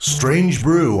Strange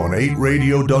Brew on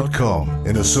 8radio.com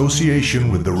in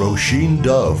association with the Roisin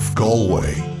Dove,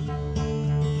 Galway.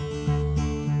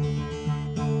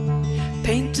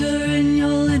 Painter in your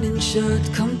linen shirt,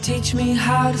 come teach me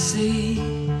how to see.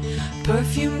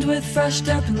 Perfumed with fresh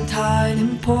turpentine,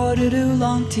 imported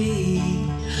oolong tea.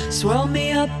 Swirl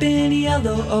me up in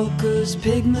yellow ochres,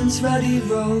 pigments ruddy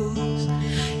rose.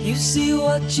 You see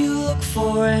what you look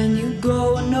for and you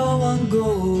go where no one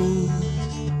goes.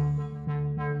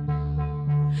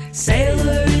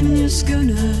 Sailor in your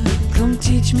schooner, come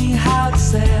teach me how to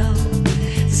sail.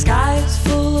 The sky is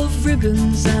full of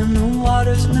ribbons and the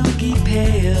water's milky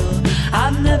pale.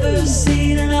 I've never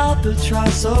seen an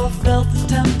albatross or felt the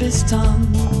tempest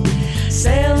tongue.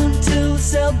 Sail until the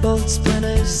sailboat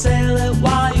splinters, sail it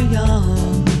while you're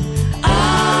young.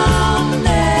 I'm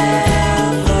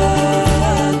never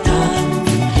done.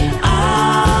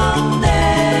 I'm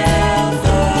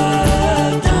never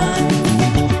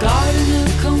done. Gardener,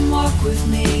 come walk with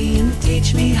me and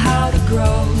teach me how to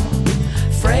grow.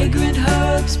 Fragrant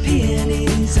herbs,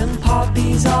 peonies, and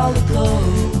poppies all aglow.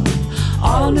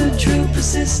 Honored true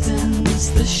persistence,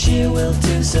 the sheer will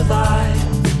to survive.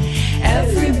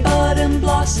 Every bud and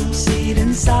blossom, seed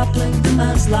and sapling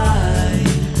demands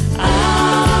life.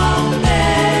 I'm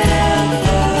never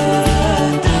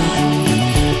done.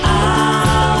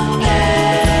 I'm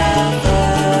never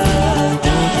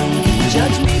done.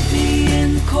 Judge me be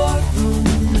in the courtroom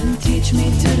and teach me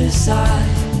to decide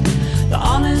the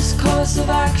honest course of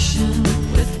action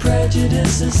with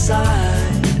prejudice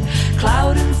aside.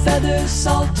 Cloud and feather,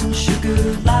 salt and sugar,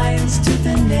 lion's tooth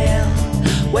and nail.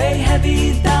 Weigh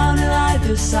heavy down on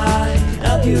either side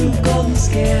of your golden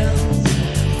scales.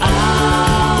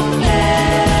 I'm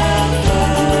never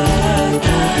done.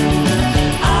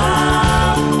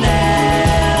 I'm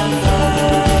never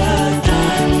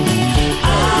done.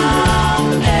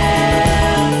 I'm never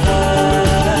done.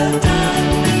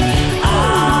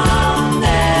 I'm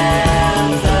never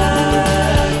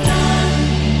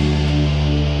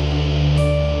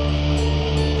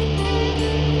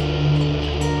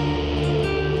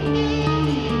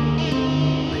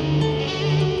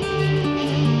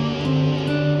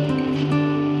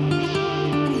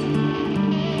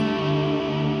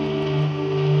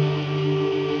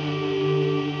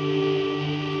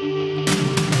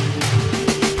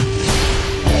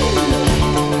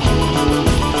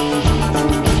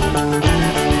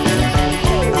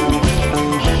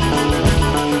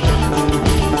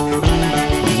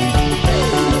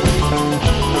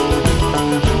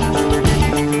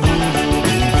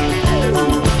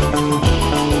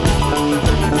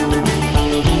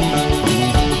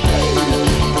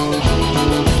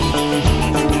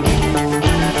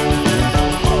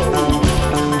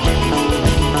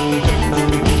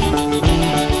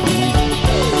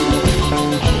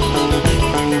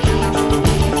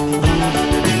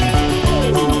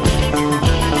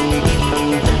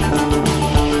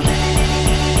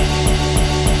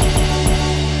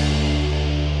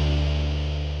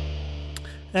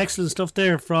Excellent stuff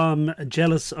there from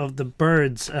Jealous of the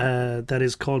Birds. That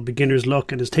is called Beginner's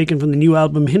Luck and is taken from the new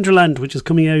album Hinterland, which is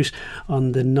coming out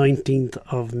on the 19th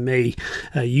of May.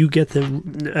 You get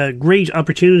the great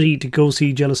opportunity to go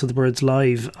see Jealous of the Birds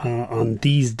live on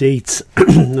these dates.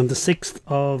 On the 6th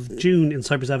of June in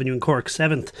Cypress Avenue in Cork,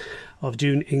 7th of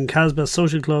June in Casbah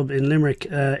Social Club in Limerick,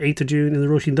 8th of June in the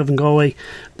Roisin Dove in Galway,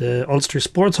 the Ulster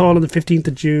Sports Hall on the 15th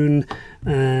of June,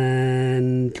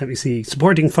 and let me see,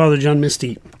 supporting Father John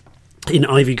Misty in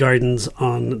Ivy Gardens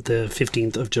on the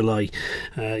 15th of July.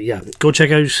 Go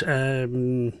check out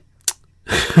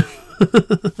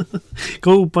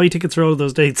go buy tickets for all of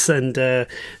those dates, and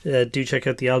do check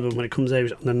out the album when it comes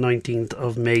out on the 19th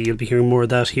of May. You'll be hearing more of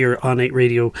that here on 8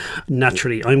 Radio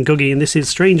naturally. I'm Gugai and this is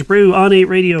Strange Brew on 8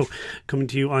 Radio, coming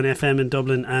to you on FM in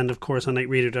Dublin and of course on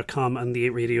 8radio.com and the 8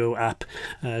 Radio app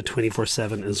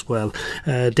 24/7 as well.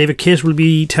 David Kitt will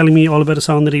be telling me all about a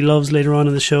song that he loves later on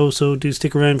in the show, so do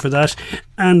stick around for that,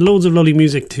 and loads of lovely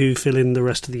music to fill in the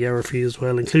rest of the hour for you as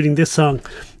well, including this song,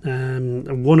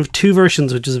 one of two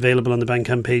versions which is available on the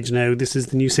Bandcamp page now. This is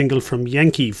the new single from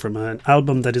Yenkee from an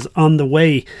album that is on the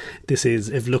way. This is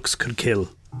If Looks Could Kill.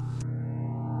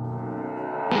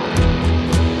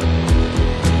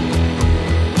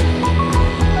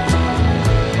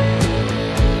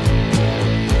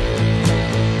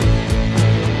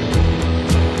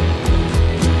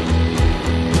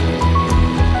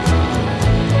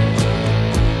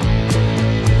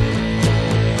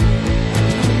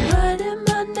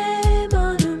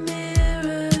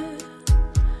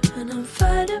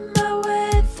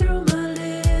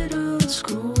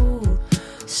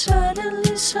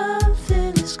 Suddenly some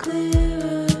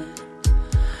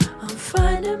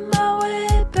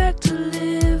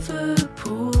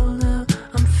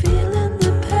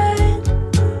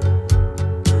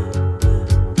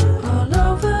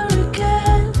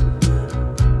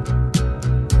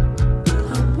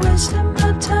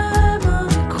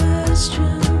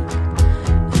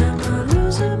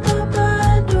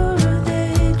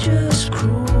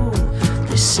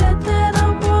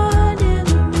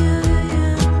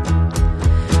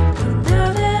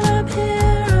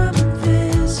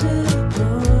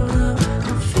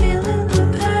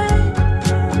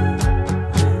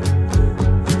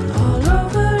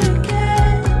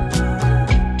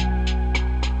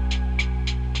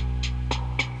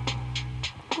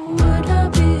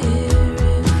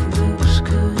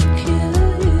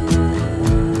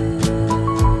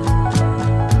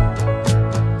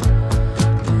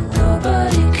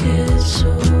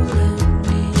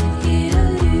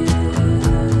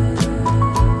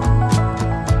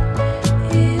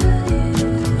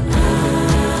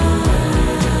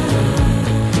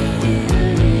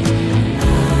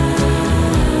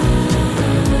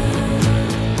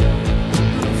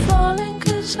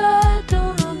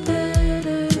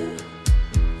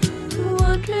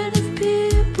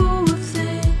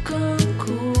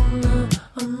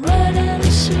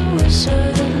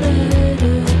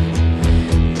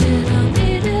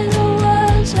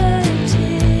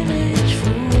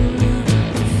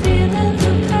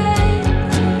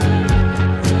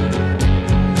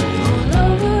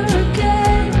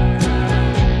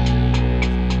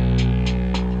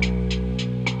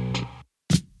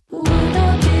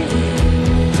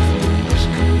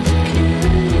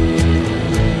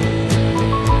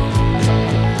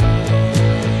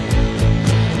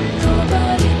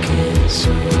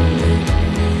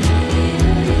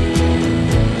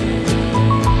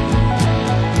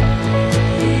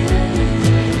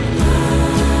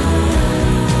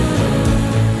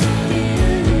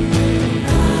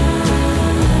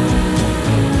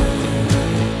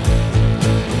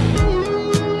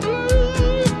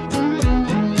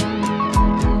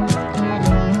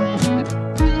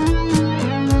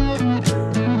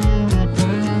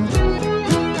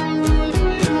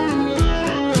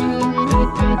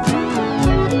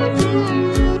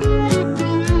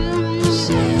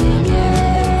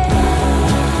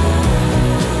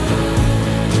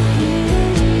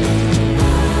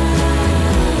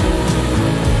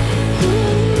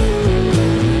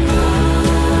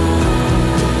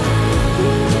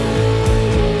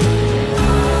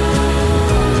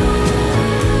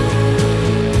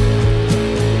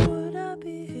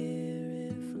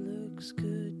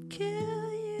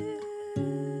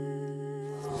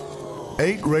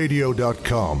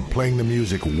 8radio.com, playing the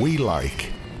music we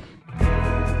like.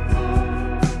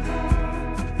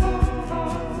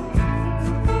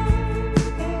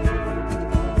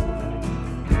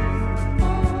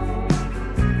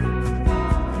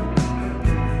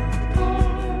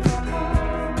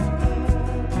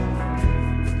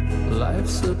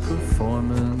 Life's a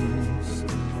performance,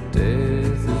 death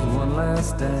is one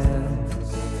last dance.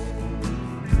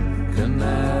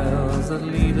 Canals that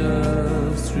lead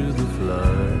us through the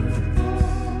flood.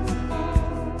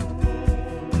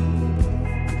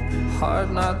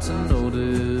 Hard not to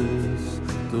notice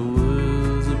the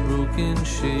world's a broken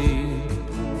shape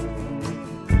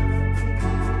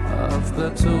of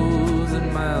plateaus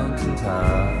and mountain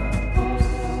tops.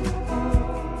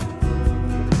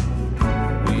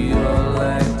 We all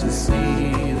like to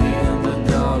see the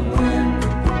underdog win.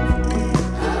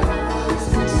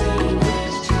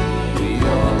 We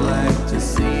all like to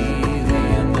see the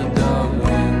underdog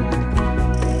win.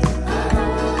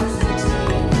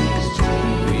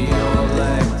 We all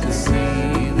like to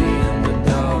see the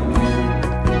underdog win.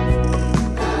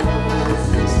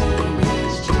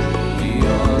 We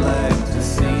all like to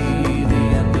see the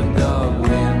underdog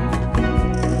win.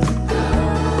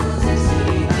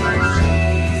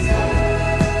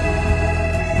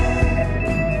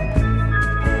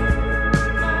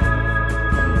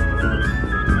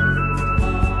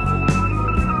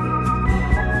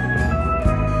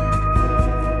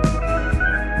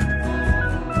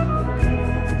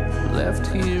 Left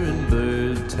here in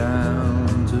Bird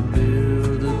Town to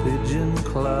build a pigeon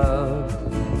club.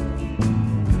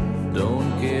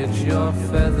 Don't get your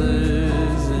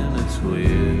feathers in a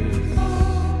twist.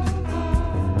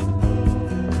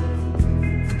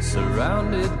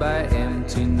 Surrounded by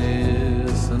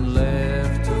emptiness and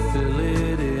left to fill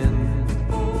it in.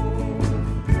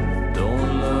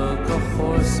 Don't look a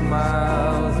horse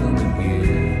mouth in the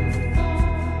gear.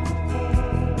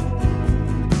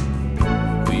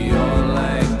 We all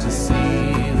like to see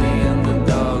the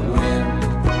underdog win.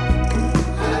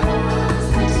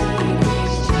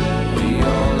 We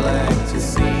all like to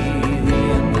see the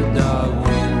underdog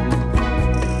win.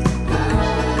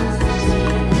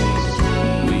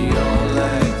 We all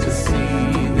like to see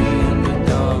the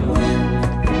underdog win.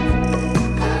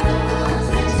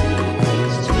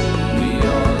 We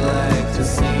all like to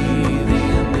see the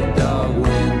underdog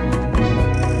win.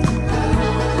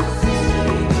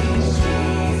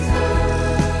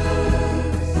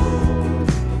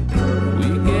 We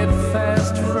get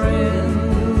fast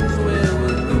friends where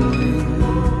we're going.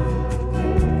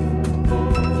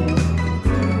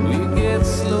 We get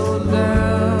slowed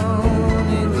down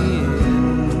in the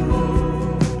end.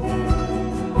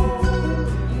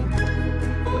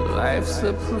 Life's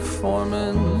a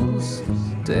performance,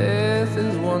 death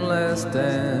is one last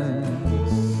dance.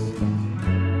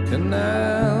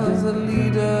 Canals that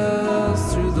lead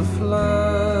us through the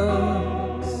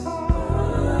floods.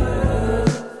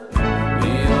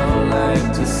 We all like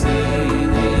to see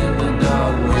the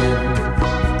underdog win.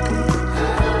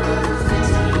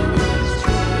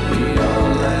 We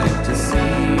all like to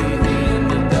see the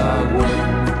underdog win.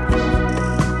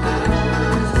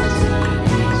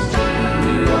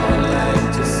 We all like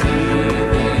to see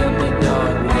the underdog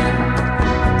win.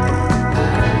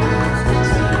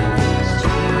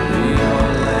 We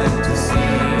all like to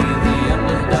see the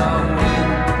underdog win.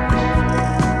 We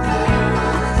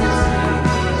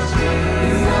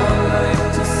all like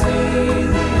to see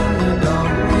the underdog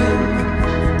win.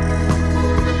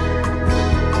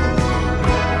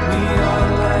 We all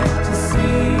like to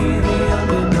see the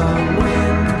underdog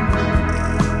win.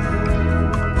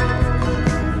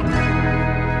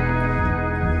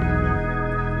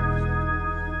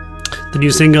 The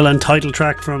new single and title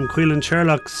track from Caoilian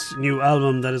Sherlock's new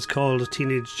album that is called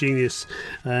Teenage Genius.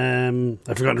 I've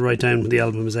forgotten to write down when the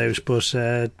album is out, but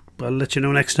I'll let you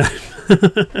know next time.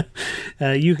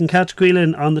 You can catch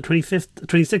Caoilian on the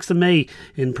 26th of May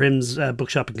in Prim's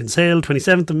Bookshop in Kinsale,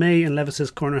 27th of May in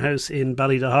Levis's Corner House in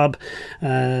Ballydehob,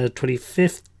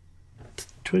 25th,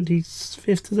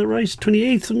 is that right?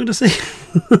 28th, I'm going to say.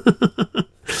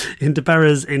 In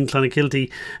DeBarra's in Clonakilty,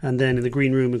 and then in the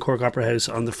Green Room in Cork Opera House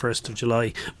on the 1st of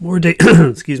July. More dates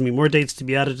to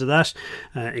be added to that,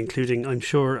 including, I'm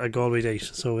sure, a Galway date.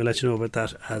 So we'll let you know about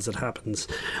that as it happens.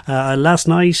 Last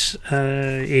night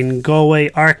in Galway,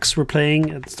 ARXX were playing.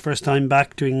 It's the first time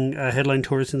back doing a headline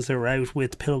tour since they were out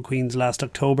with Pillow Queens last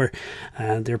October.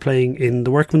 They're playing in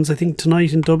the Workman's, I think,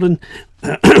 tonight in Dublin.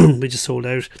 We just sold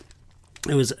out.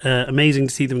 It was amazing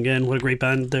to see them again. What a great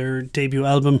band. Their debut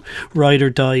album, Ride or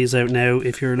Die, is out now.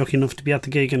 If you're lucky enough to be at the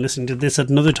gig and listening to this at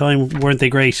another time, weren't they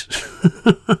great?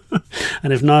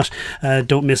 And if not,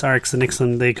 don't miss ARXX the next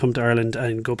time they come to Ireland,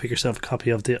 and go pick yourself a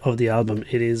copy of the album.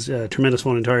 It is tremendous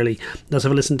fun entirely. Let's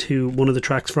have a listen to one of the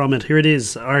tracks from it. Here it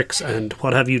is, ARXX and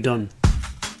What Have You Done?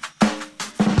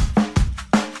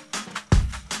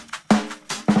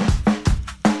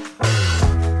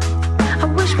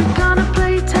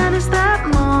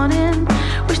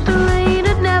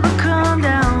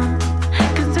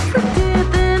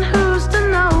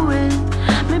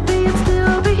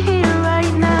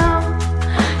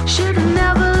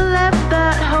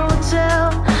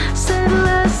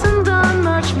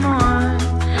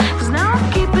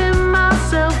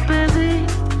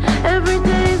 Every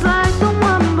day's like the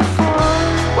one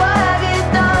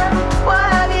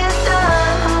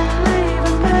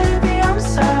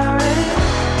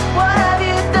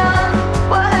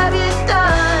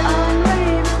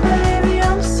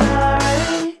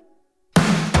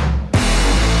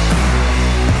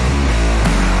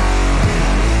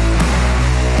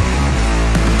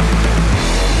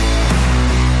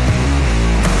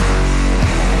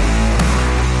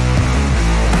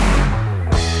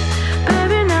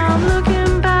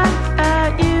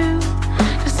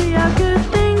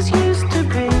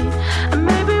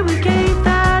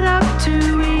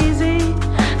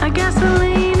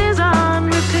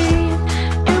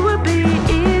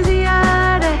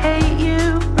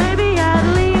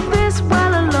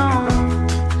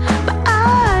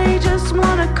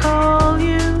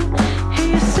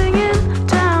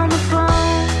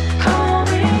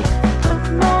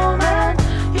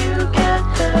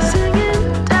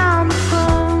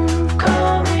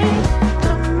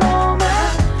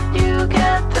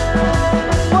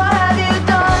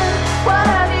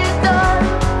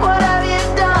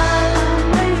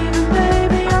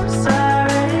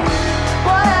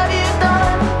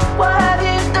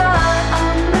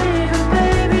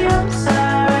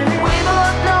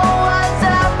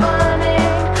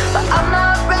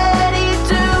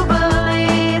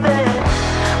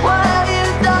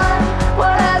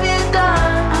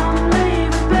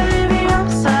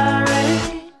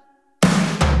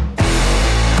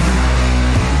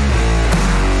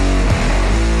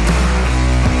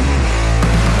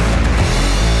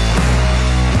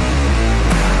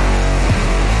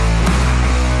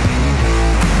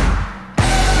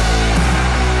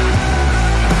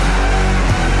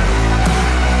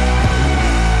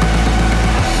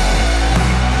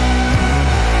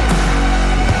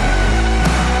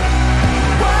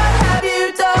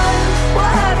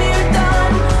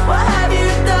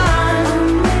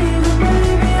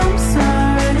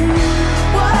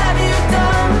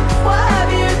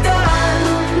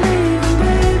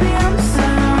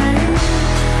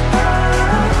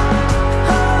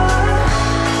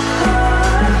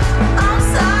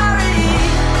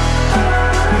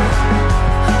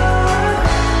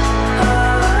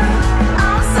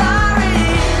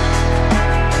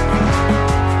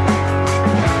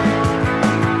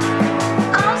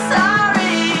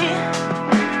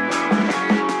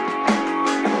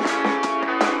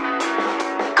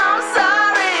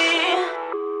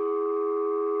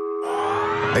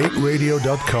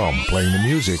playing the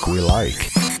music we like.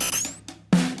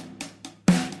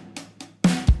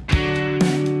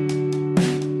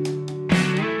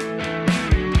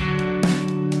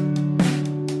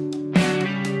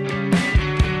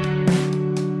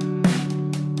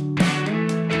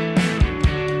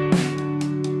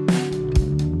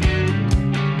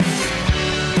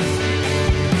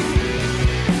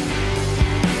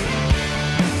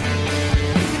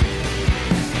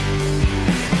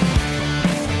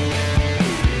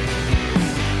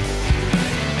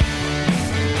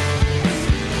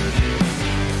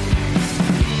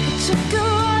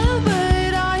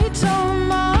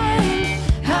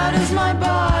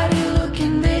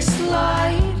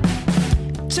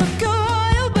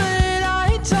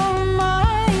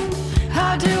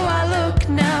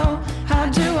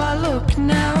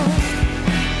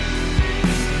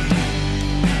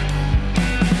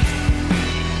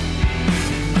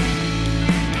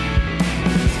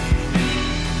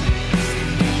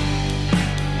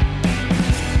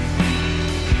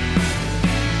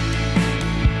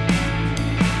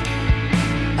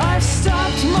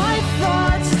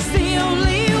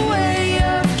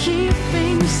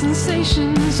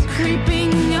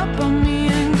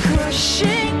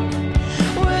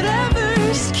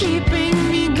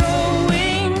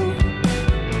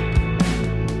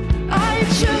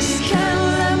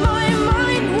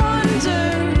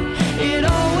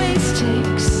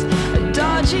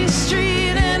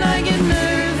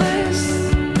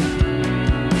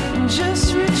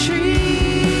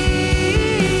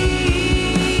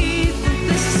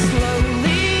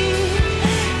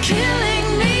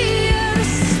 Killing me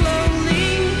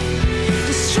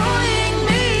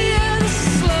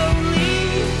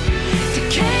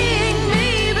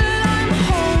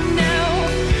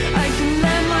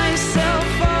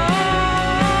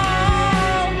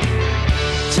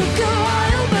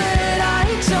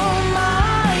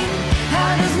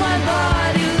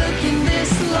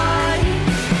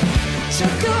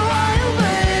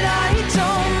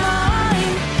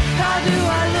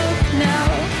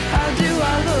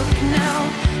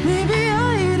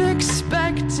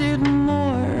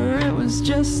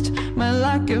just my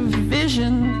lack of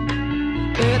vision.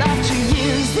 But after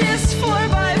years, this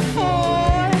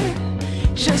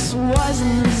 4x4 just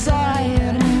wasn't as I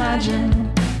had imagined.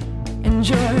 And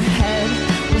your head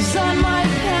was on my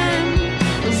pen,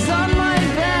 was on my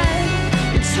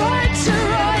bed. It's hard to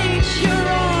right your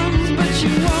wrongs, but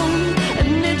you won't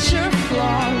admit your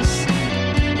flaws.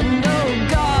 And oh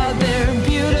God, they're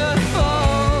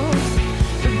beautiful.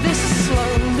 But this is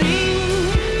slowly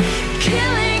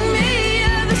killing me.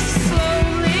 Yeah, this is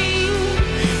slowly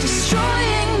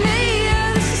destroying me. Yeah,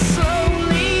 this is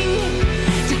slowly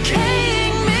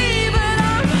decaying me. But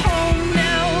I'm home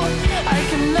now. I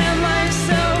can let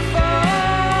myself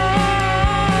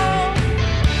out.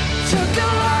 Took a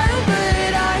while,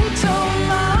 but I don't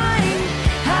mind.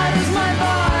 How does my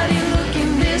body look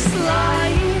in this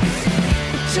light?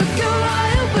 Took a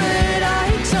while, but I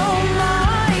don't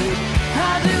mind.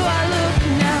 How do I look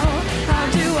now? How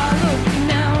do I look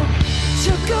now?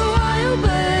 Took a while,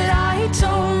 but I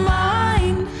don't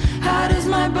mind. How does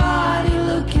my body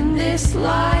look in this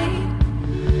light?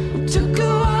 Took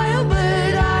a while,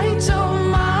 but I don't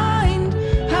mind.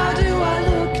 How do I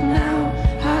look now?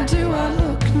 How do I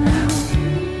look now?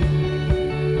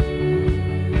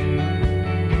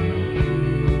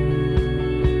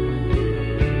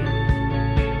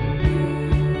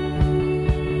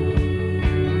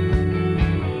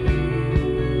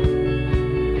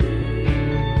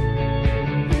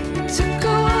 Took a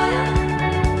while,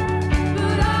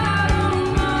 but I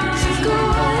don't mind. Took a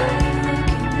while,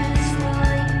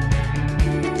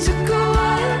 took a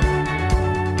while,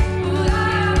 but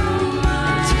I don't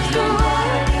mind. Took a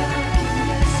while,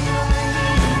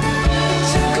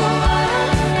 took a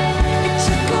while, it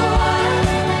took a while, took a while, it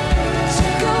took a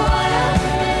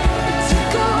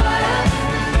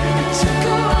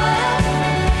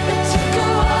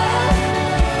while, it took a while, it took a while, it took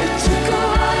a while, it took a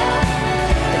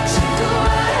while.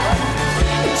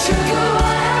 It took a while,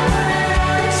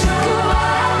 it took a while, it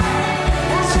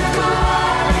took a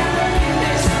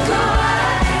while,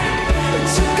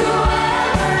 it took a while, it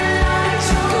took a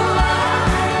while,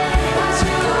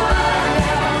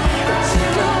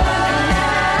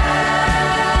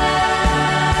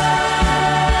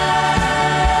 it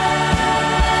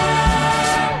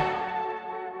took a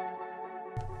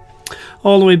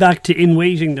All the way back to In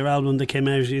Waiting, their album that came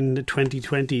out in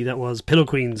 2020, that was Pillow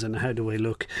Queens and How Do I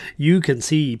Look. You can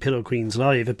see Pillow Queens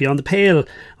live at Beyond the Pale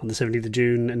on the 17th of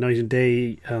June, Night and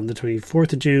Day on the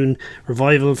 24th of June,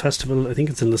 Revival Festival, I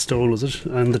think it's in Listowel, was it?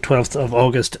 On the 12th of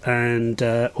August, and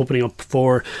opening up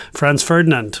for Franz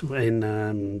Ferdinand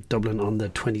in Dublin on the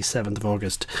 27th of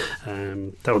August.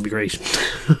 That would be great.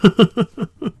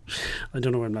 I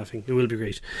don't know why I'm laughing. It will be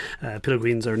great. Pillow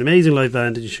Queens are an amazing live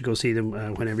band and you should go see them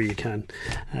whenever you can.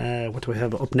 What do I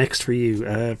have up next for you?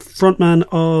 Frontman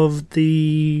of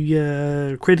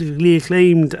the critically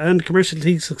acclaimed and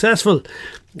commercially successful,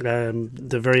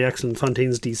 the very excellent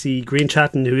Fontaines DC, Grian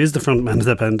Chatten, who is the frontman of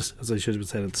that band, as I should have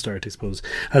said at the start, I suppose,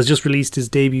 has just released his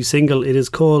debut single. It is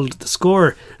called The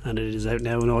Score, and it is out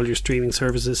now on all your streaming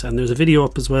services, and there's a video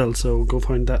up as well, so go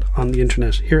find that on the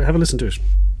internet. Here, have a listen to it.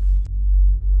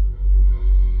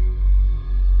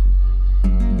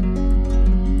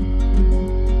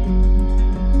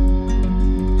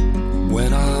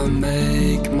 When I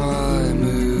make my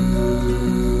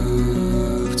move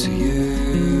to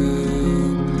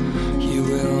you, you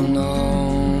will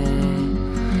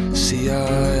know. See, I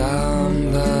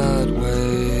am that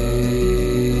wave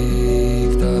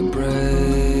that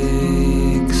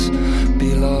breaks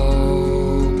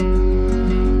below.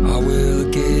 I will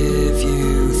give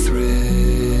you thrills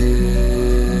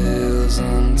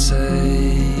and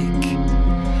take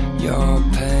your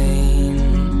pain.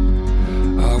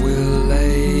 I will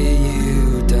lay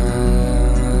you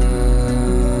down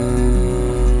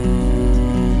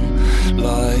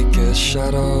like a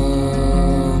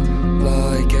shadow,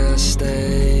 like a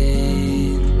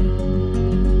stain.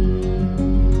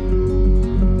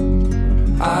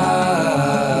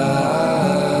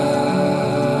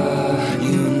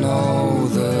 You know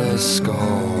the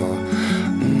score.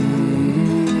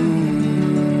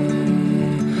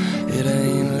 It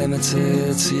ain't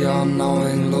limited to your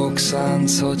knowing looks and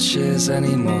touches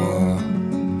anymore.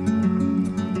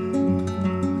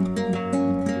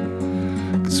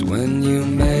 'Cause when you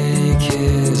make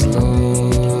his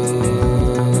love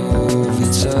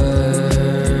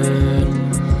return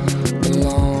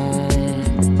alone,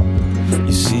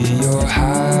 you see your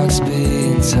heart's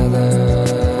being tethered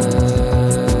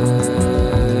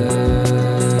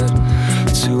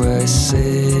to a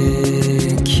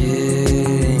sinking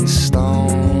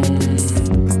stone.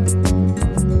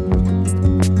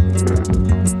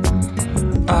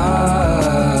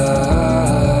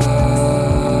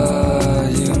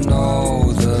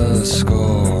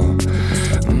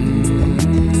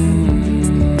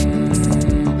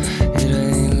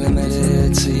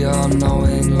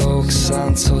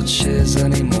 can't touch his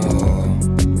anymore.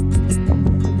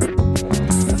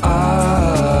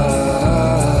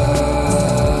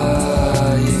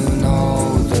 You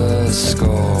know the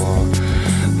score.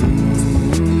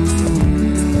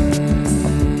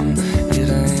 It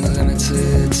ain't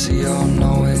limited to your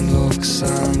knowing looks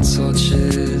and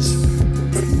touches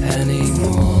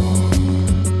anymore.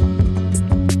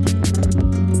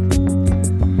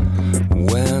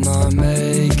 When I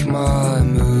make my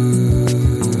move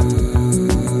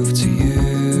to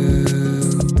you,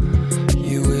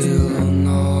 you will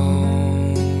know.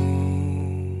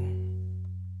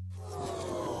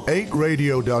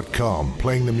 8radio.com,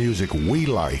 playing the music we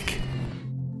like.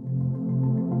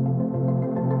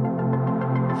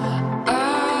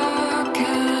 I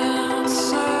can't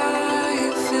say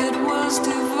if it was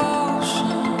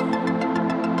devotion.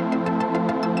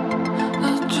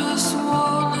 I just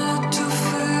wanted to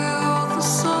feel the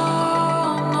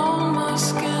sun on my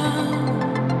skin.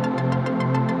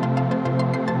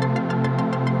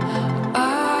 I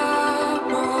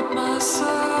brought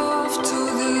myself to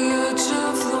the edge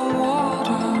of the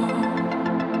water.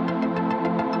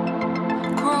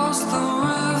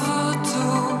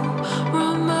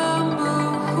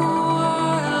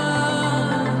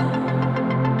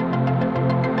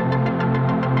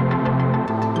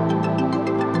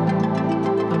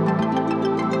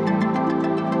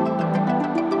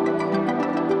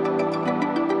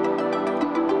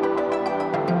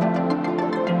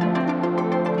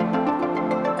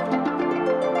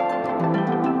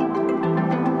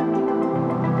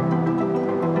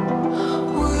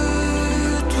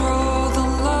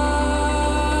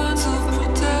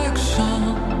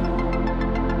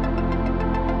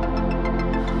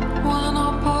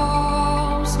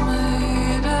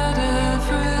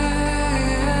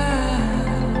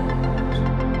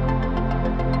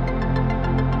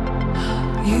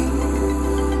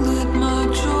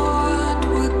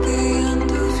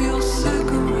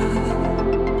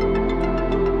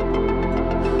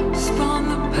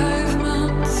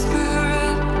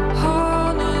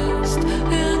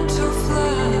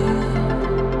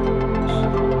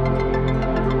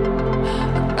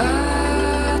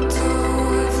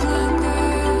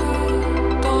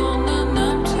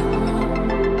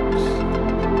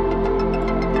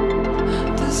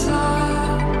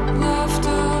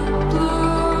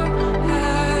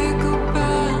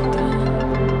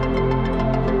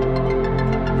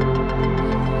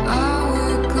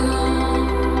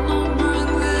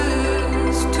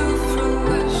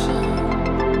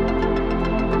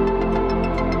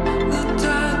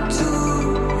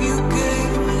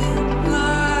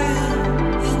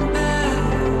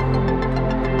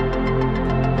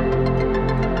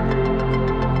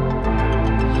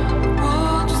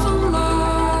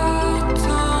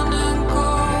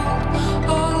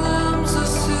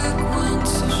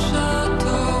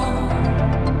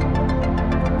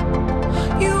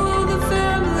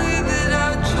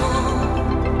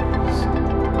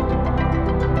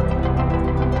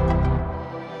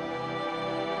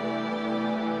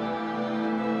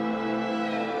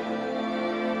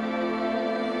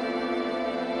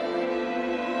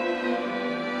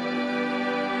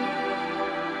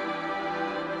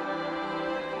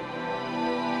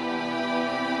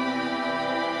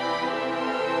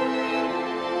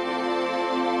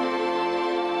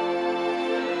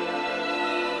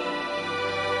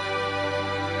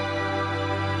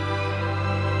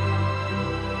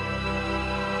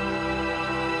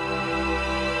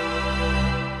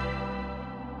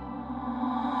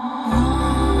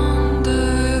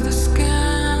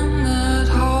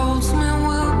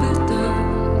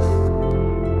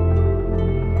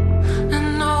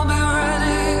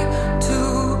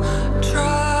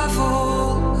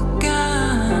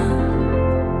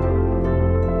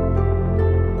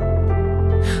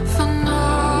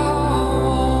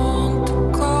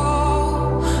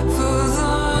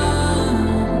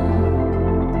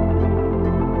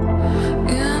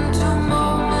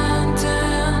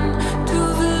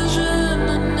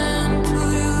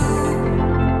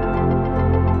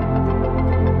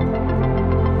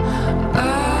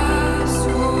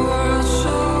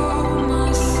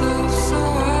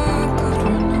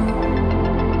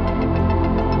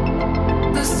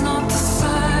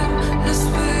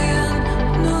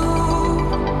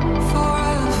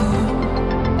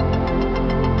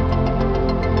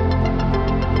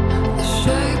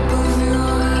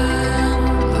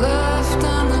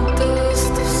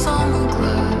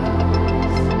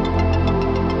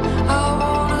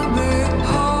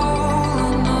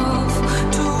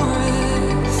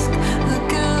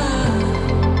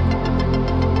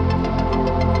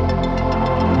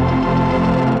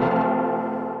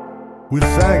 With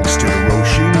thanks to the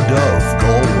Roisin Dove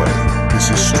Galway, this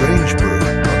is Strange Brew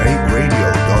on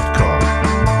 8radio.com.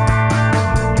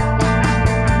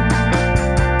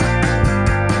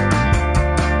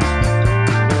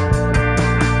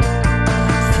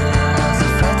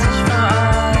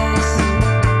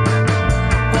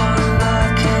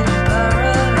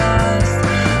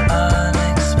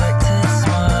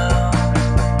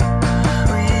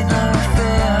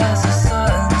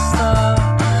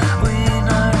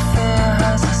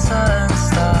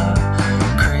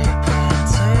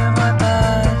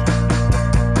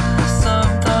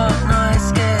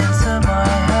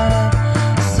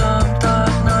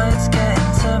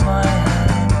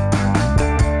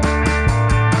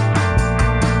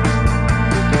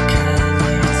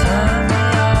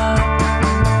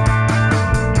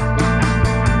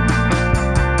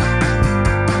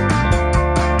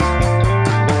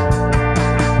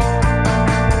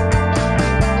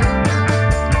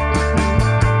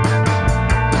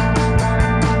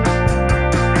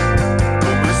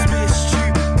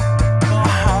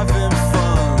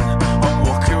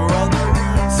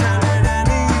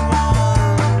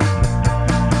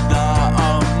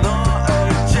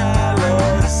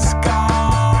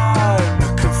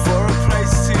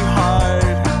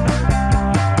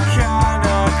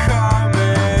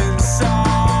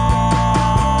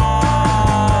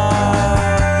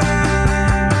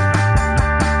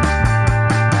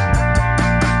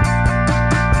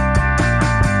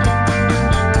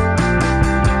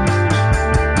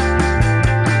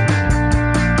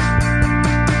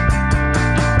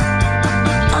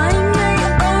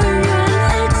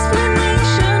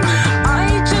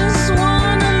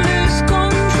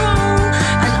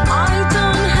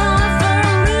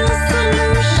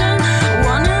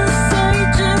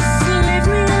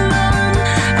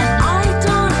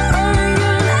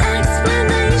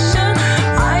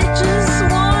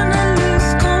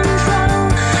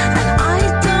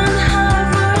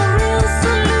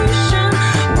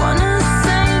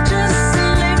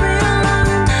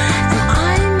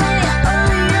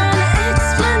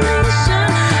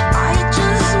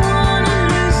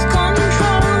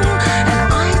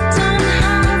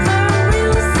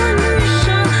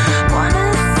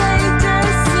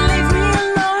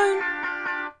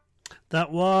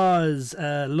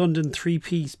 London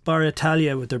three-piece Bar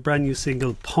Italia with their brand new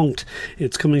single Punked.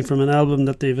 It's coming from an album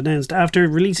that they've announced after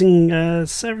releasing two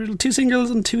singles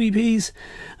and 2 EPs.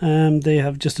 They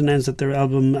have just announced that their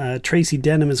album Tracy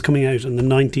Denham is coming out on the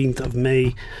 19th of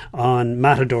May on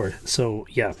Matador. So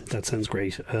yeah, that sounds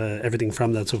great. Everything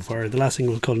from that so far. The last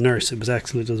single was called Nurse. It was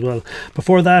excellent as well.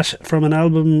 Before that, from an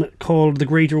album called The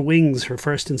Greater Wings, her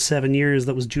first in 7 years,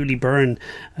 that was Julie Byrne,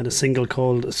 and a single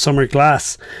called Summer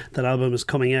Glass. That album is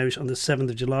coming out on the 7th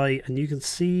of July, and you can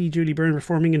see Julie Byrne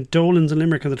performing in Dolan's in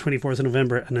Limerick on the 24th of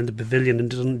November, and in the Pavilion in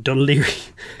in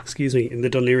the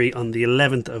Dunleary on the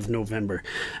 11th of November.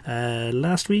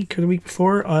 Last week or the week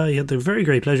before, I had the very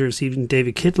great pleasure of seeing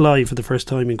David Kitt live for the first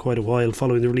time in quite a while,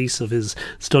 following the release of his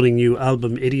stunning new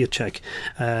album Idiot Check.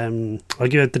 I'll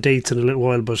give out the dates in a little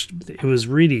while, but it was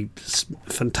really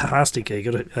fantastic gig,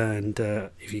 and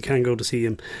if you can go to see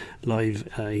him live,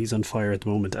 he's on fire at the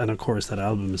moment, and of course that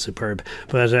album is superb.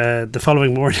 But the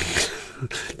following morning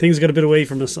things got a bit away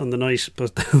from us on the night,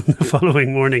 but the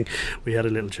following morning we had a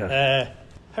little chat.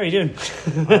 How are you doing?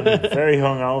 I'm very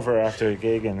hungover after a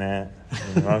gig in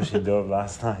Roisin Dove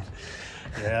last night.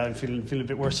 Yeah, I'm feeling a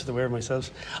bit worse for the wear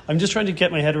myself. I'm just trying to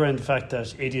get my head around the fact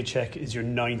that Idiot Check is your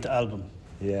 9th album.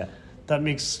 Yeah. That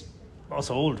makes us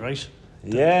old, right?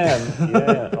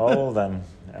 Yeah, old and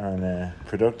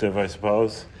productive, I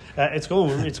suppose. It's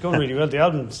going really well. The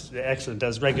album's excellent.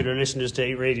 As regular listeners to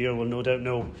 8 Radio will no doubt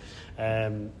know,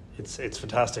 it's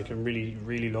fantastic. I'm really,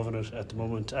 really loving it at the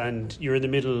moment. And you're in the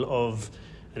middle of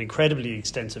an incredibly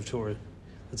extensive tour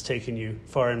that's taken you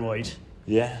far and wide.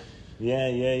 Yeah.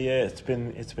 It's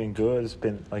been good. It's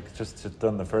been like just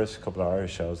done the first couple of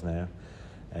Irish shows now,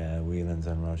 Whelan's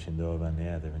and Roisin Dove, and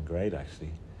yeah, they've been great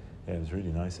actually. Yeah, it was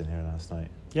really nice in here last night.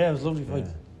 Yeah, it was lovely. Yeah.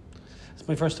 It's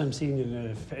my first time seeing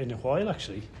you in a while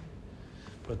actually.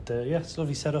 But yeah, it's a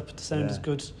lovely setup. The sound is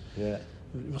good. Yeah,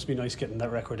 it must be nice getting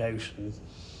that record out.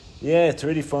 Yeah, it's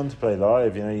really fun to play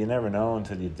live. You know, you never know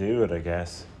until you do it, I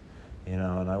guess. You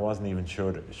know, and I wasn't even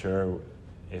sure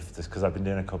if this, because I've been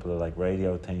doing a couple of like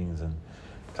radio things and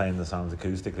playing the songs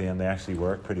acoustically, and they actually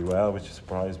work pretty well, which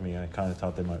surprised me. I kind of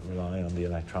thought they might rely on the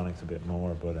electronics a bit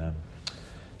more, but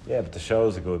yeah, but the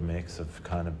show's a good mix of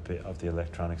kind of bit of the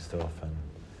electronic stuff,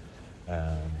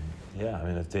 and yeah, I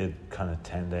mean, I did kind of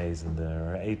 8 days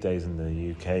in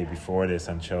the UK before this,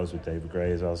 and shows with David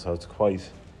Gray as well. So it's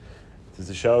there's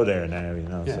a show there now, you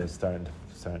know. Yeah. So it's starting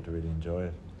to really enjoy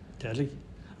it. Deadly.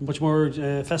 Much more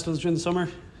festivals during the summer?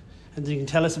 Anything you can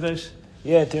tell us about?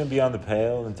 Yeah, doing Beyond the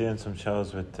Pale and doing some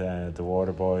shows with the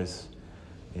Water Boys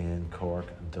in Cork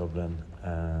and Dublin.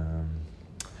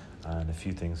 And a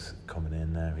few things coming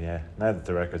in now. Yeah, now that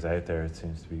the record's out there, it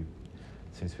seems to be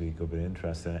a good bit of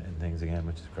interest in things again,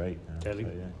 which is great. Deadly.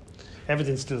 So, yeah.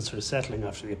 Everything's still sort of settling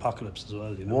after the apocalypse as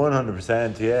well, you know.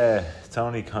 100%, yeah. It's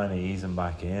only kind of easing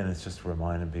back in. It's just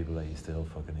reminding people that you still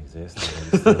fucking exist.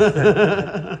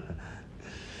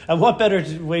 And what better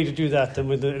way to do that than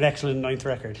with an excellent ninth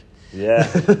record? Yeah.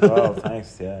 Well,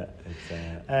 thanks. Yeah. It's,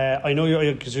 I know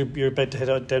you're about to head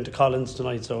out down to Collins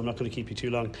tonight, so I'm not going to keep you too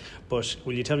long. But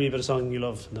will you tell me about a song you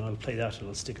love, and then I'll play that, and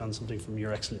I'll stick on something from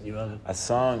your excellent new album. A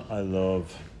song I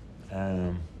love.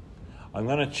 I'm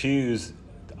going to choose.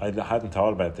 I hadn't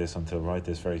thought about this until right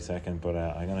this very second, but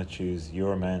I'm going to choose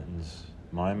Your Mountains,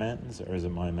 My Mountains, or is it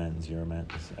My Mountains, Your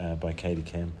Mountains, by Katie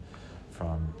Kim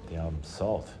from the album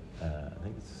Salt. I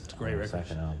think it's a great record.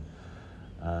 Second album.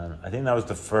 And I think that was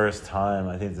the first time.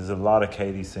 I think there's a lot of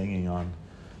Katie singing on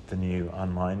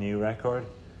my new record,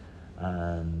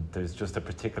 and there's just a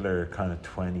particular kind of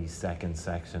 20-second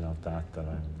section of that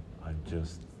I'm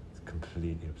just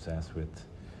completely obsessed with.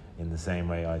 In the same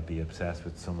way I'd be obsessed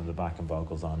with some of the backing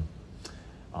vocals on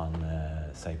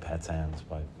say Pet Sounds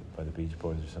by the Beach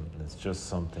Boys or something. It's just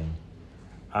something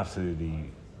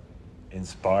absolutely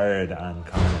inspired and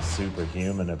kind of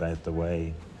superhuman about the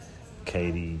way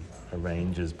Katie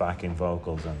arranges backing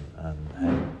vocals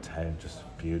and how just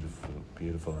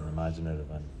beautiful and imaginative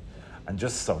and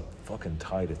just so fucking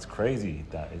tight. It's crazy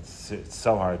that it's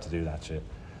so hard to do that shit.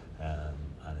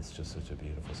 And it's just such a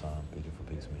beautiful song, beautiful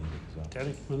piece of music as well.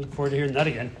 Derek, we'll look forward to hearing that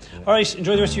again. Yeah. All right,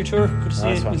 enjoy the rest of your tour. Good to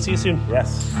see you. We'll see you soon.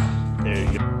 Yes. There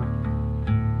you go.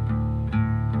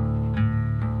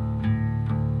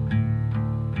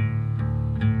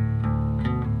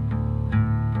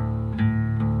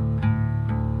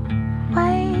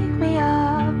 Wake me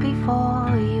up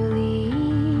before you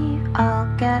leave.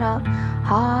 I'll get up,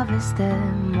 harvest the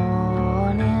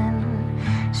morning,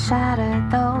 shatter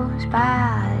those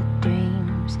bad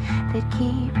dreams that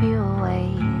keep you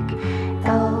awake.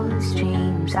 Those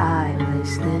dreams I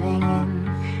was living in,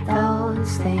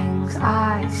 those things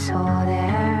I saw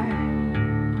there.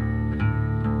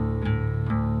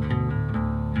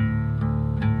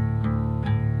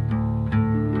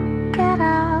 Get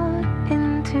out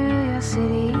into your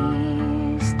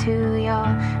cities, to your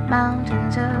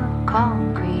mountains of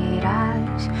concrete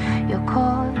ash. Your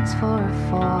cause for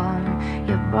reform,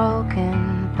 your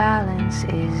broken balance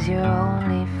is your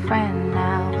only friend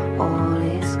now. All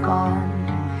is gone,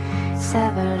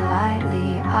 severed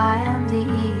lightly, I am the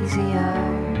easier.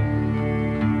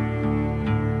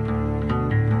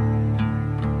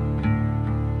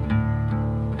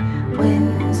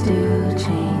 Winds do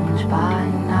change by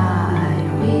night,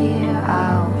 we're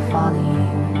out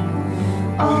falling.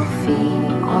 All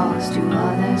feet cross to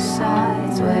other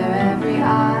sides, where every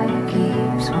eye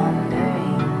keeps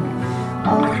wandering.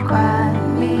 Oh,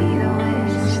 grant me the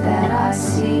wish that I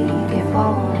seek, if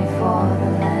only for the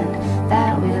land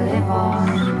that we live on.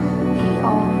 The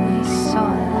only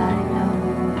soil I know,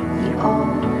 the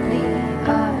only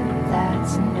earth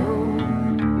that's new.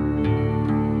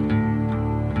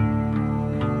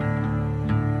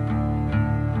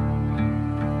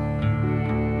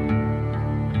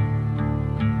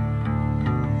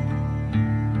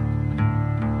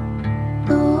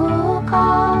 Look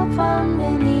up from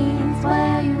beneath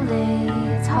where you lay.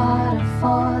 It's harder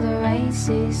for the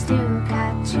races to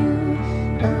catch you.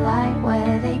 The light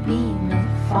where they beam it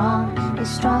from is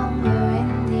stronger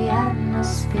in the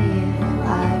atmosphere.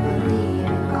 I believe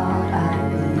in God, I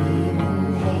believe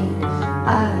in hate.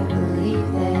 I believe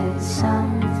there's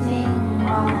something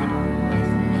wrong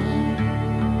with me.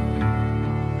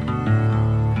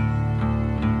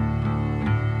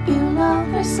 You know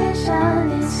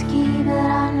precision is key, but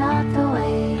I'm not the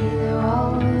way the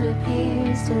road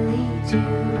appears to lead you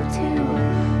to.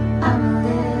 I'm a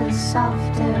little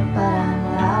softer, but I'm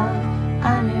loud.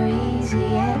 I'm your easy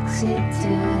exit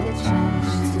to the trench,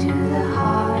 to the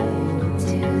heart,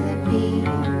 to the beat,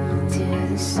 to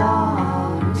the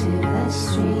song, to the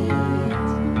street.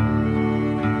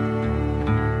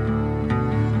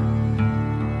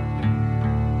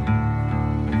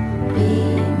 Be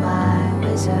my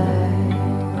wizard,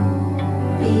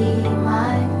 be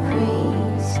my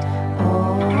priest,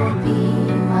 or be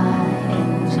my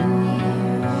engineer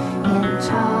in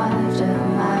charge of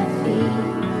my feet,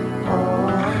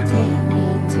 or take me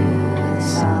to the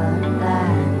solemn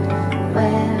land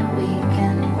where we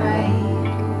can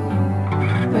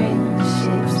bring the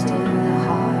ships to the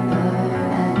harbor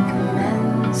and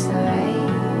commence the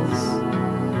race.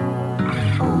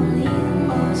 Only the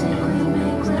music we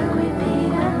make will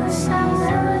repeat and the sound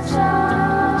never change.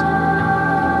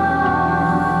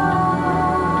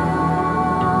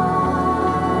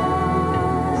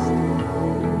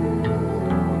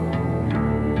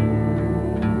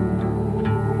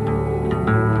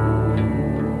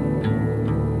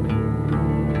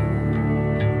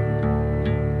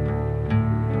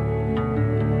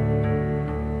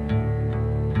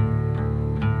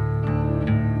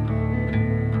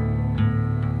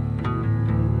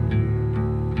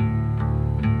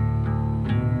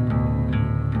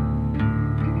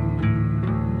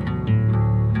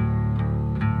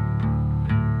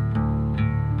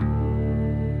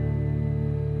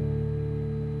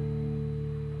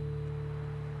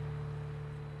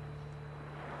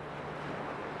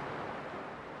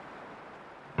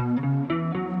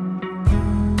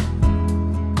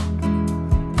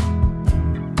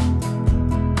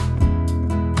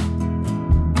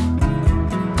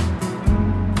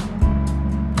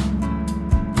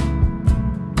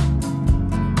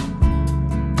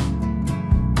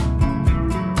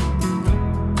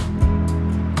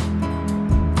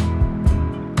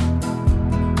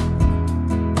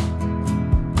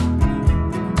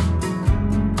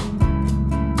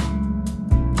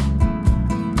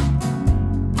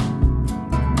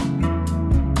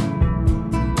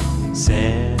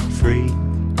 Set free,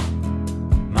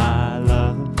 my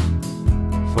love,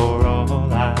 for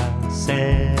all I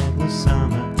said was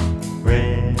summer,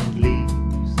 red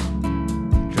leaves,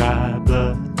 dry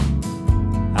blood,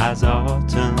 as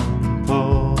autumn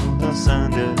pulled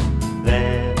asunder,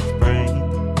 left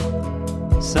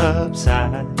brain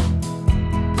subside,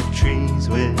 the trees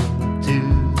will do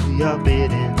your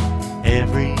bidding,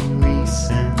 every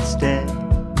recent step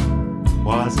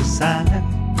was a sign.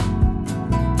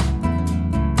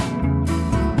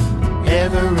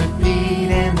 Ever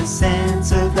repeating the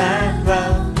sense of that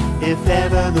love. If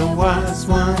ever there was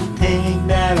one thing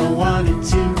that I wanted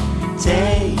to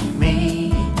take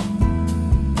me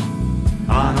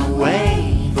on a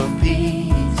wave of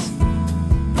peace.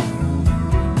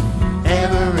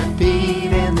 Ever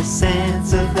repeating the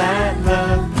sense of that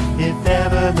love. If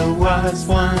ever there was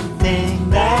one thing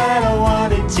that I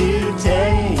wanted to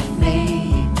take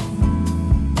me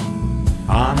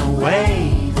on a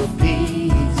wave of peace.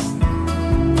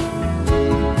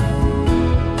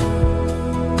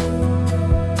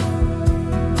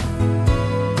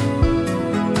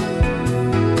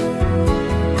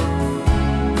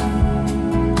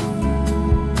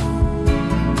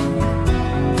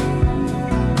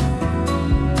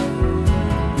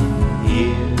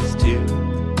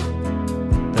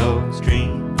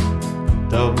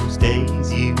 Those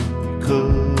days you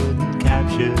couldn't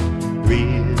capture,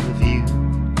 rear view,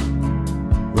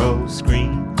 rose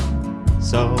screen,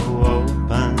 so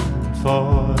open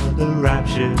for the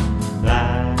rapture,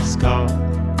 last call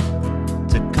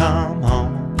to come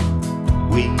home.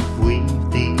 We've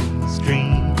weaved these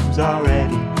dreams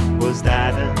already. Was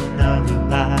that another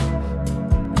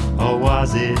life, or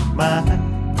was it mine?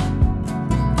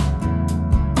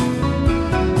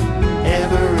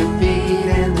 Ever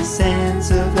repeating the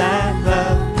sense of that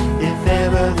love. If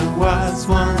ever there was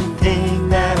one thing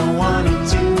that I wanted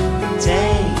to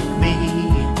take me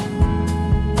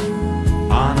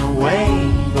on a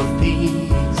wave of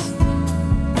peace.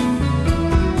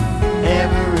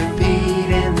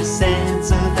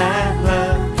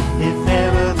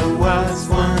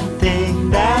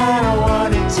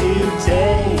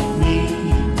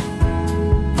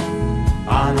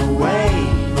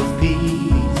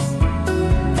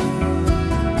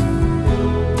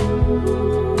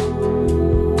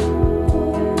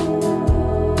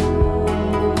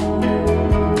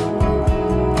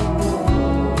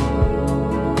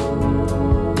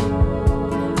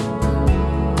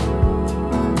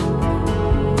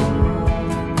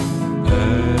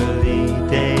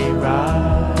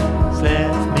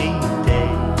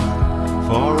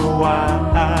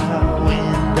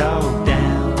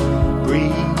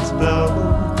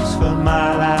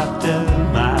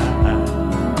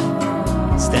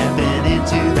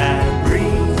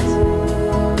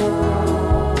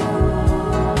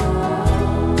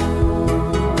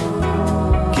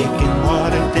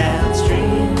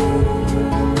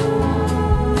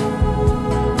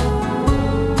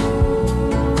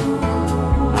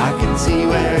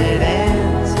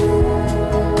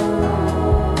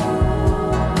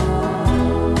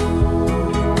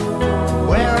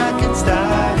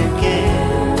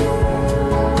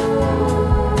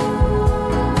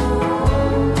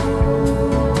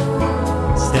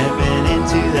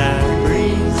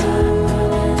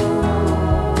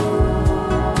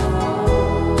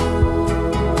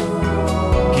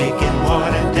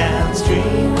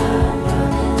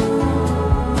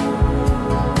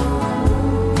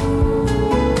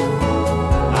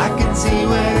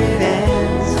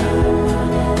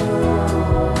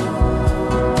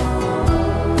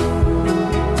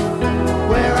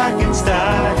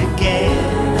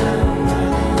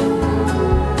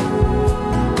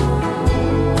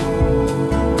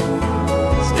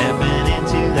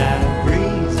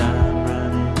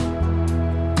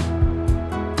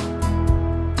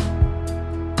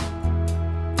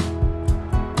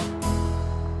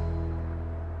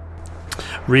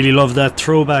 Really love that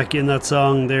throwback in that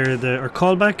song there, or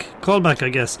callback I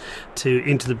guess, to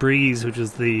Into the Breeze, which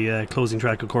is the closing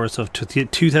track of course of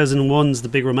 2001's The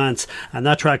Big Romance, and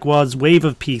that track was Wave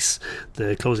of Peace,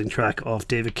 the closing track of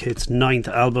David Kitt's 9th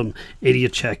album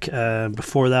Idiot Check.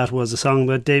 Before that was a song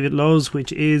that David loves,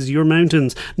 which is Your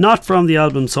Mountains, not from the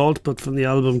album Salt but from the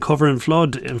album Cover and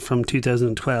Flood from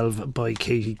 2012 by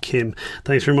Katie Kim.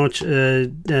 Thanks very much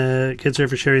Kid Sir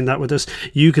for sharing that with us.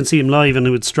 You can see him live, and I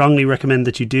would strongly recommend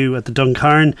that you do, at the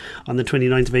Duncarn on the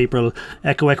 29th of April,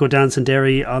 Echo Dance in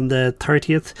Derry on the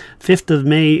 30th, 5th of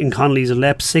May in Connolly's and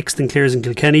Lepp, 6th in Clare's and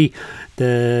Kilkenny,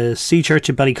 the Sea Church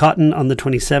of Ballycotton on the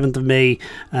 27th of May,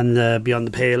 and Beyond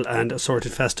the Pale and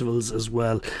assorted festivals as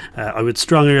well. I would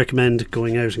strongly recommend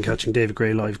going out and catching David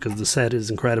Gray live, because the set is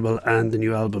incredible and the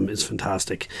new album is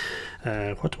fantastic.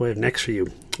 What do I have next for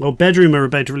you? Well, Bedroom are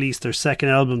about to release their second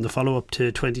album, the follow-up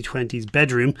to 2020's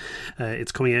Bedroom.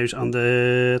 It's coming out on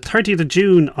the 30th of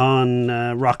June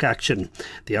on Rock Action.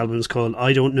 The album is called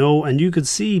I Don't Know, and you could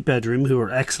see Bedroom, who are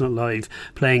excellent live,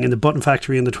 playing in the Button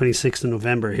Factory on the 26th of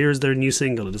November. Here's their new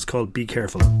single. It is called Be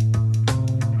Careful.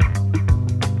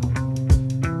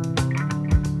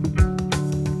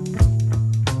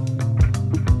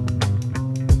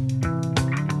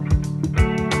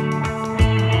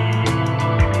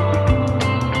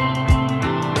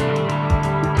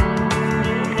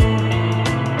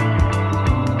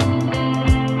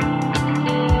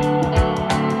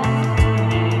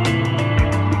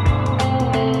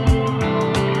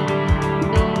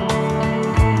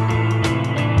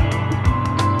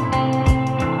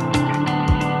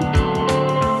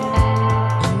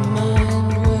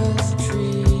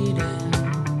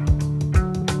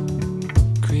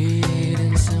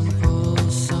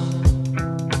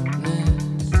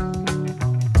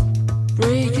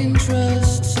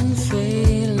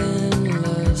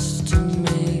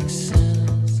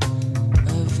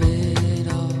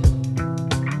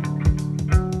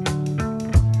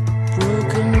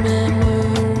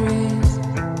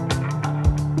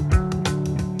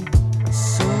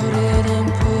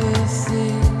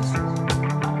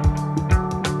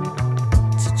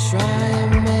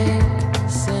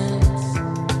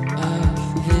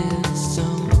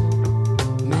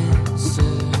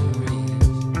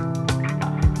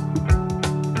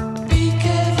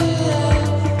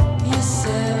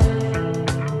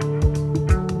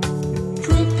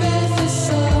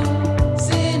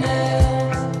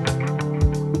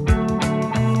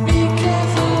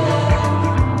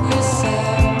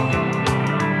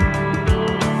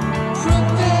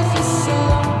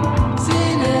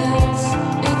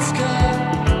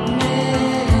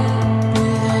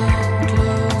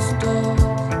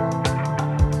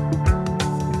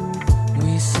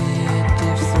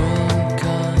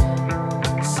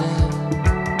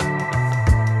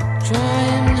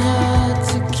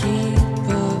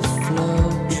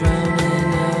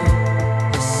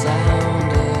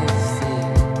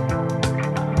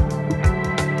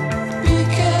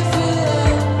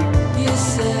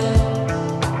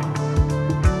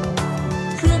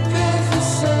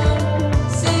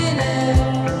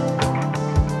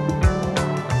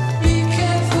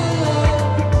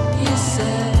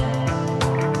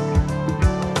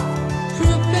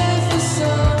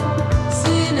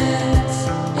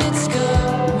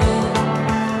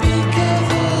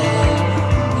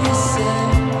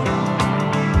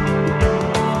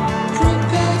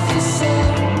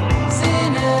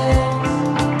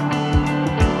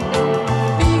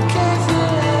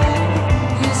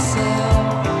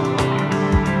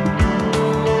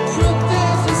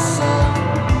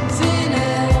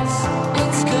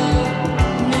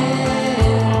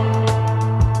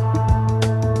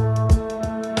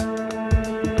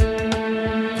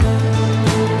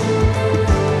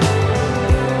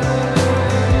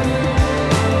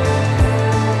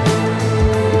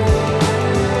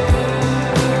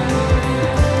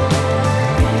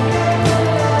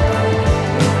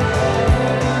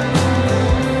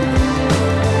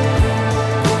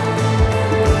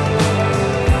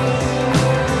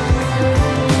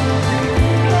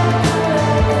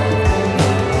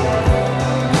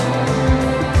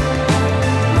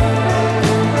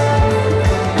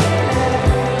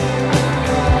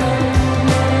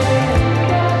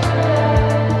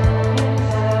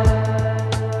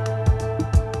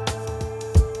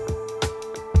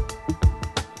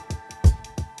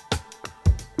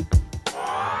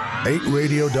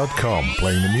 ARXX.com,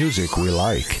 playing the music we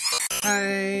like.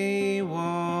 I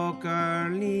walk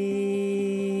early.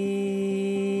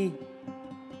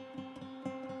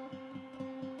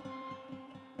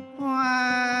 One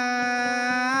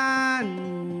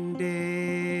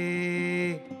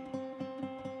day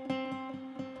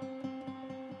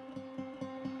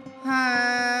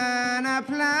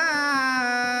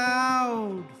plowed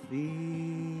field.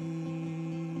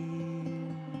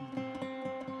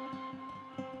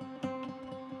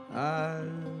 All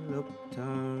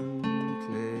upturned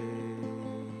clay,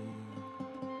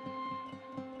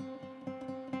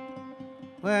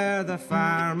 where the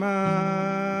farmer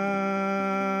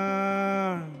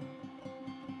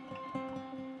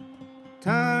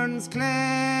turns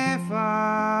clay first.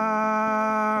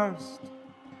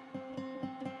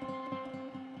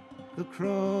 The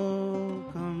crow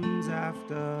comes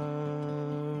after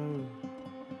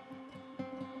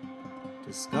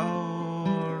to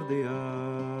scour the earth.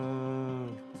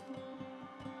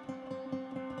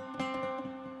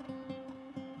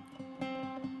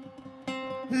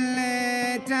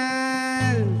 Little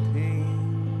thing,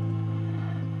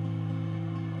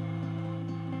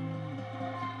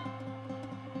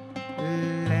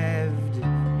 left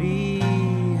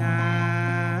behind.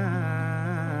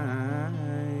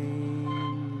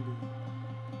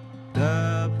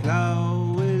 The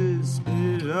plow will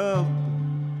split up,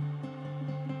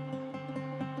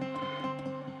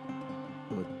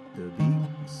 but the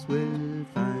beaks will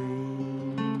find.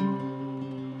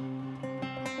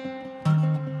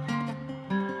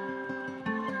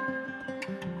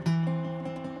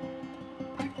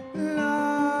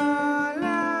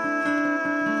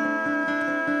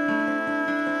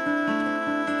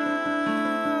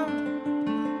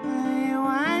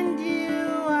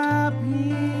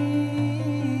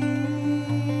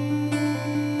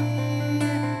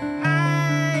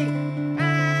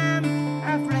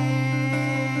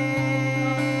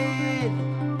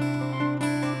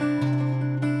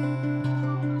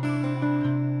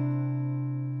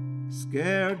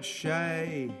 Scared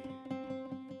shy,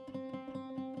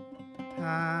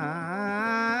 have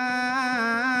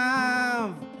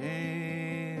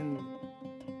pain.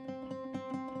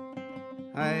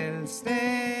 I'll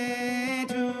stay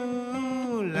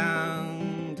too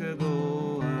long to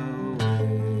go away.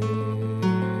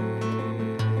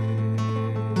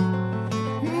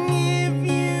 If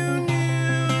you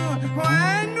knew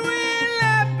when we're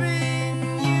laughing,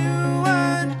 you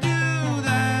would do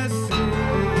the same.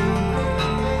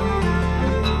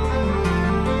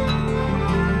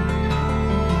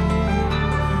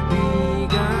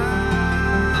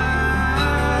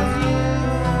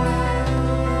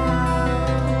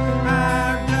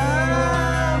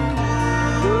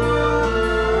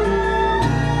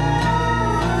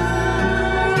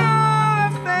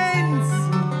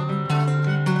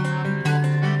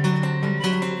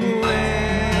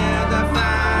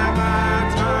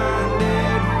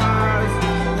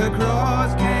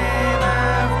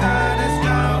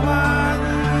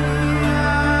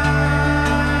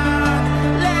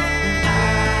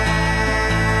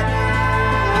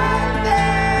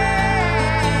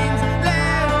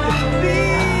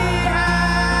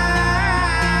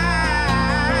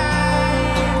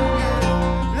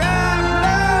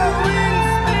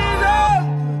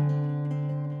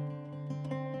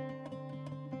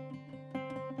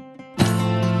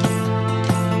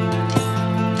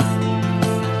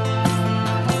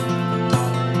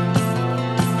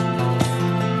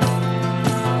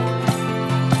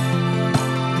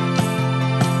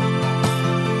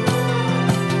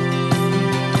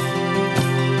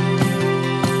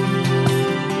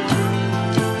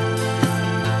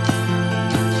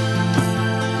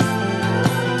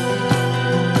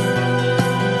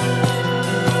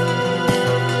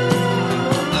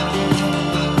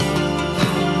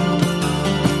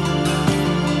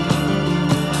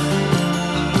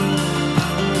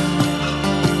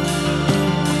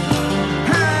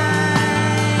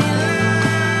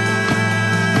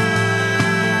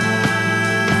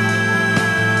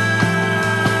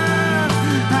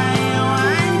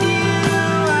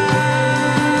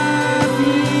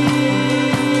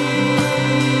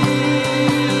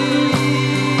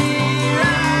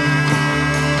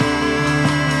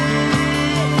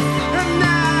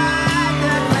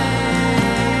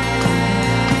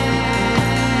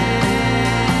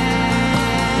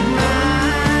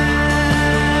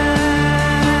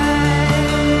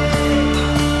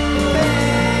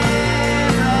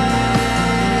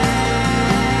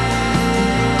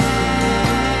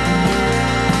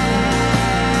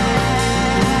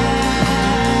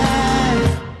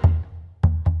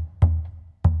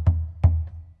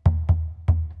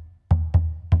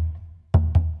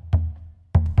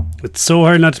 It's so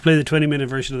hard not to play the 20-minute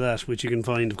version of that, which you can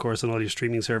find, of course, on all your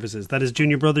streaming services. That is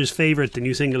Junior Brother's favourite, the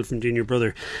new single from Junior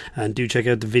Brother, and do check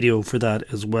out the video for that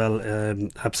as well.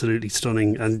 Absolutely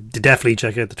stunning, and definitely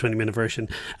check out the 20-minute version.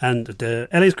 And the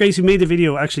LA's Grace, who made the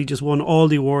video, actually just won all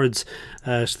the awards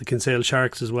at the Kinsale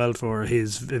Sharks as well for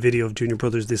his video of Junior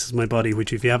Brothers' This Is My Body,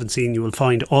 which if you haven't seen, you will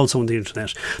find also on the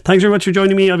internet. Thanks very much for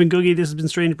joining me. I've been Gugai. This has been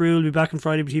Strange Brew. We'll be back on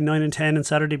Friday between 9 and 10 and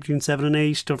Saturday between 7 and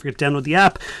 8. Don't forget to download the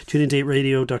app, tune into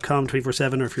 8radio.com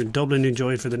 24/7, or if you're in Dublin,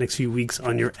 enjoy it for the next few weeks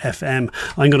on your FM.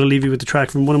 I'm going to leave you with the track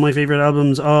from one of my favourite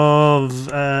albums of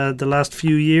the last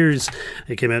few years.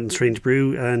 It came out in Strange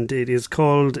Brew and it is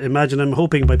called Imagine I'm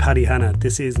Hoping by Paddy Hanna.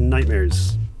 This is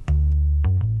Nightmares.